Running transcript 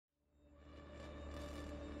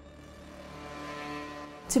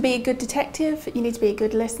To be a good detective, you need to be a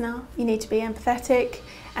good listener, you need to be empathetic,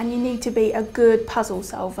 and you need to be a good puzzle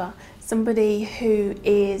solver. Somebody who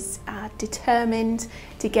is determined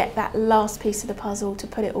to get that last piece of the puzzle, to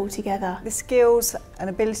put it all together. The skills and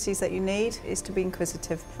abilities that you need is to be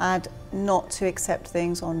inquisitive and not to accept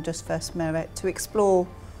things on just first merit, to explore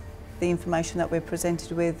the information that we're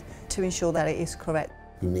presented with to ensure that it is correct.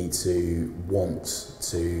 You need to want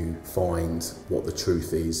to find what the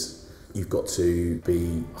truth is. You've got to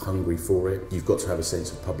be hungry for it. You've got to have a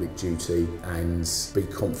sense of public duty and be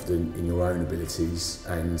confident in your own abilities.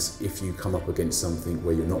 And if you come up against something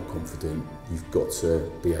where you're not confident, you've got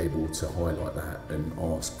to be able to highlight that and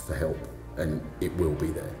ask for help, and it will be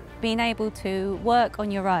there. Being able to work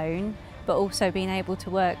on your own, but also being able to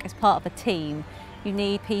work as part of a team. You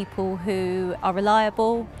need people who are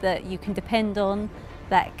reliable, that you can depend on,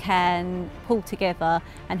 that can pull together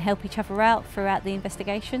and help each other out throughout the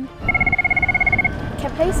investigation.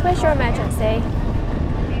 Can police where's your emergency?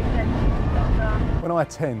 When I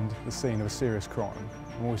attend the scene of a serious crime,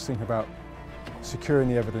 I'm always thinking about securing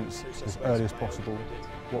the evidence as early as possible,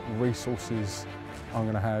 what resources I'm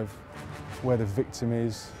going to have, where the victim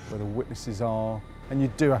is, where the witnesses are, and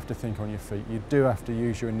you do have to think on your feet, you do have to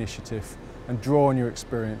use your initiative and draw on your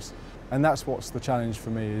experience, and that's what's the challenge for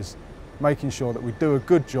me, is making sure that we do a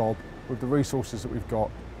good job with the resources that we've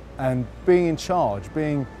got and being in charge,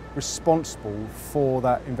 being responsible for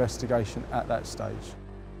that investigation at that stage.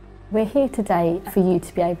 We're here today for you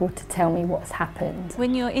to be able to tell me what's happened.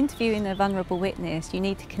 When you're interviewing a vulnerable witness, you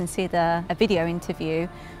need to consider a video interview,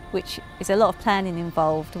 which is a lot of planning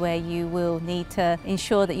involved, where you will need to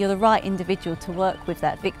ensure that you're the right individual to work with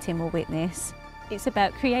that victim or witness. It's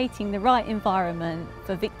about creating the right environment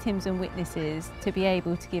for victims and witnesses to be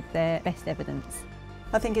able to give their best evidence.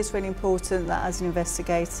 I think it's really important that as an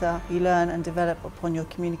investigator you learn and develop upon your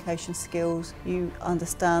communication skills. You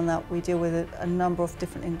understand that we deal with a number of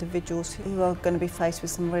different individuals who are going to be faced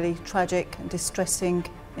with some really tragic and distressing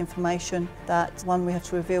information that, one, we have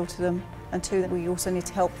to reveal to them, and two, that we also need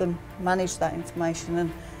to help them manage that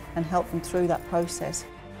information and help them through that process.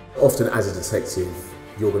 Often as a detective,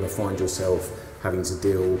 you're going to find yourself having to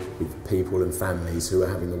deal with people and families who are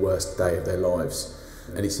having the worst day of their lives.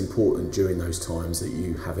 And it's important during those times that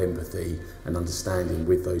you have empathy and understanding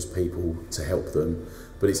with those people to help them.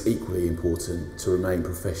 But it's equally important to remain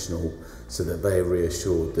professional so that they are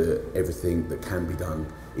reassured that everything that can be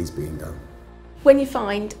done is being done. When you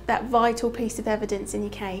find that vital piece of evidence in your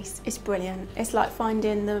case, it's brilliant. It's like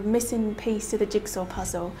finding the missing piece to the jigsaw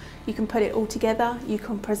puzzle. You can put it all together, you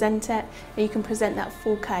can present it, and you can present that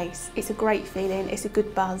full case. It's a great feeling, it's a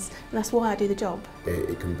good buzz, and that's why I do the job.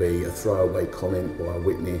 It can be a throwaway comment by a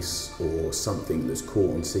witness or something that's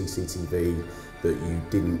caught on CCTV that you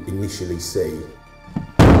didn't initially see.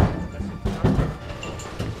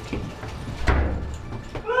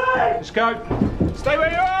 Let's go. Stay where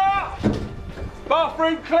you are!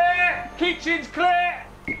 Bathroom clear, kitchen's clear,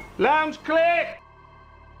 lounge clear.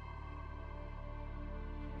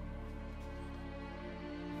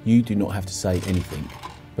 You do not have to say anything,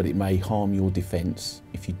 but it may harm your defence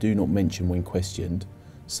if you do not mention when questioned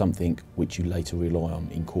something which you later rely on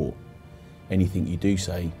in court. Anything you do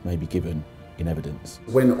say may be given in evidence.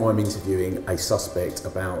 When I'm interviewing a suspect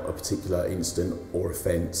about a particular incident or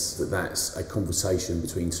offence, that's a conversation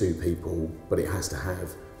between two people, but it has to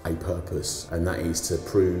have a purpose, and that is to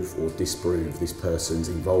prove or disprove this person's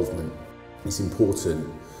involvement. It's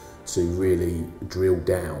important to really drill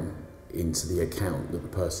down into the account that the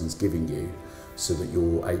person's giving you so that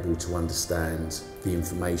you're able to understand the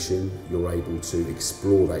information, you're able to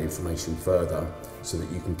explore that information further so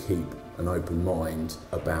that you can keep an open mind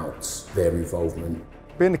about their involvement.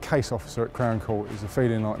 Being the case officer at Crown Court is a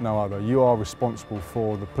feeling like no other. You are responsible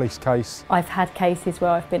for the police case. I've had cases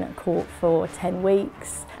where I've been at court for 10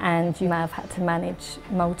 weeks and you may have had to manage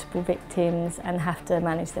multiple victims and have to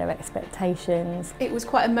manage their expectations. It was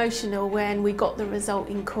quite emotional when we got the result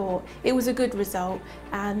in court. It was a good result,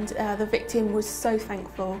 and the victim was so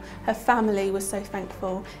thankful, her family was so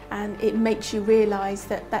thankful, and it makes you realise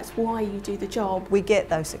that that's why you do the job. We get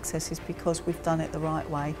those successes because we've done it the right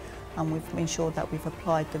way, and we've ensured that we've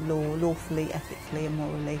applied the law lawfully, ethically and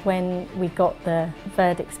morally. When we got the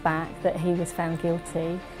verdicts back that he was found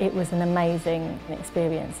guilty, it was an amazing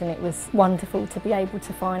experience, and it was wonderful to be able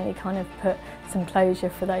to finally kind of put some closure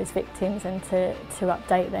for those victims and to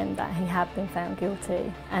update them that he had been found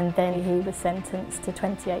guilty. And then he was sentenced to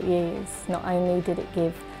 28 years. Not only did it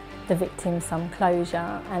give the victims some closure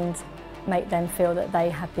and make them feel that they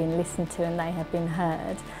had been listened to and they had been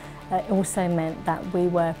heard, it also meant that we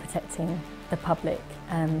were protecting the public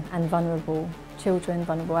and vulnerable children,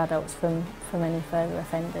 vulnerable adults from any further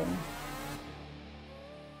offending.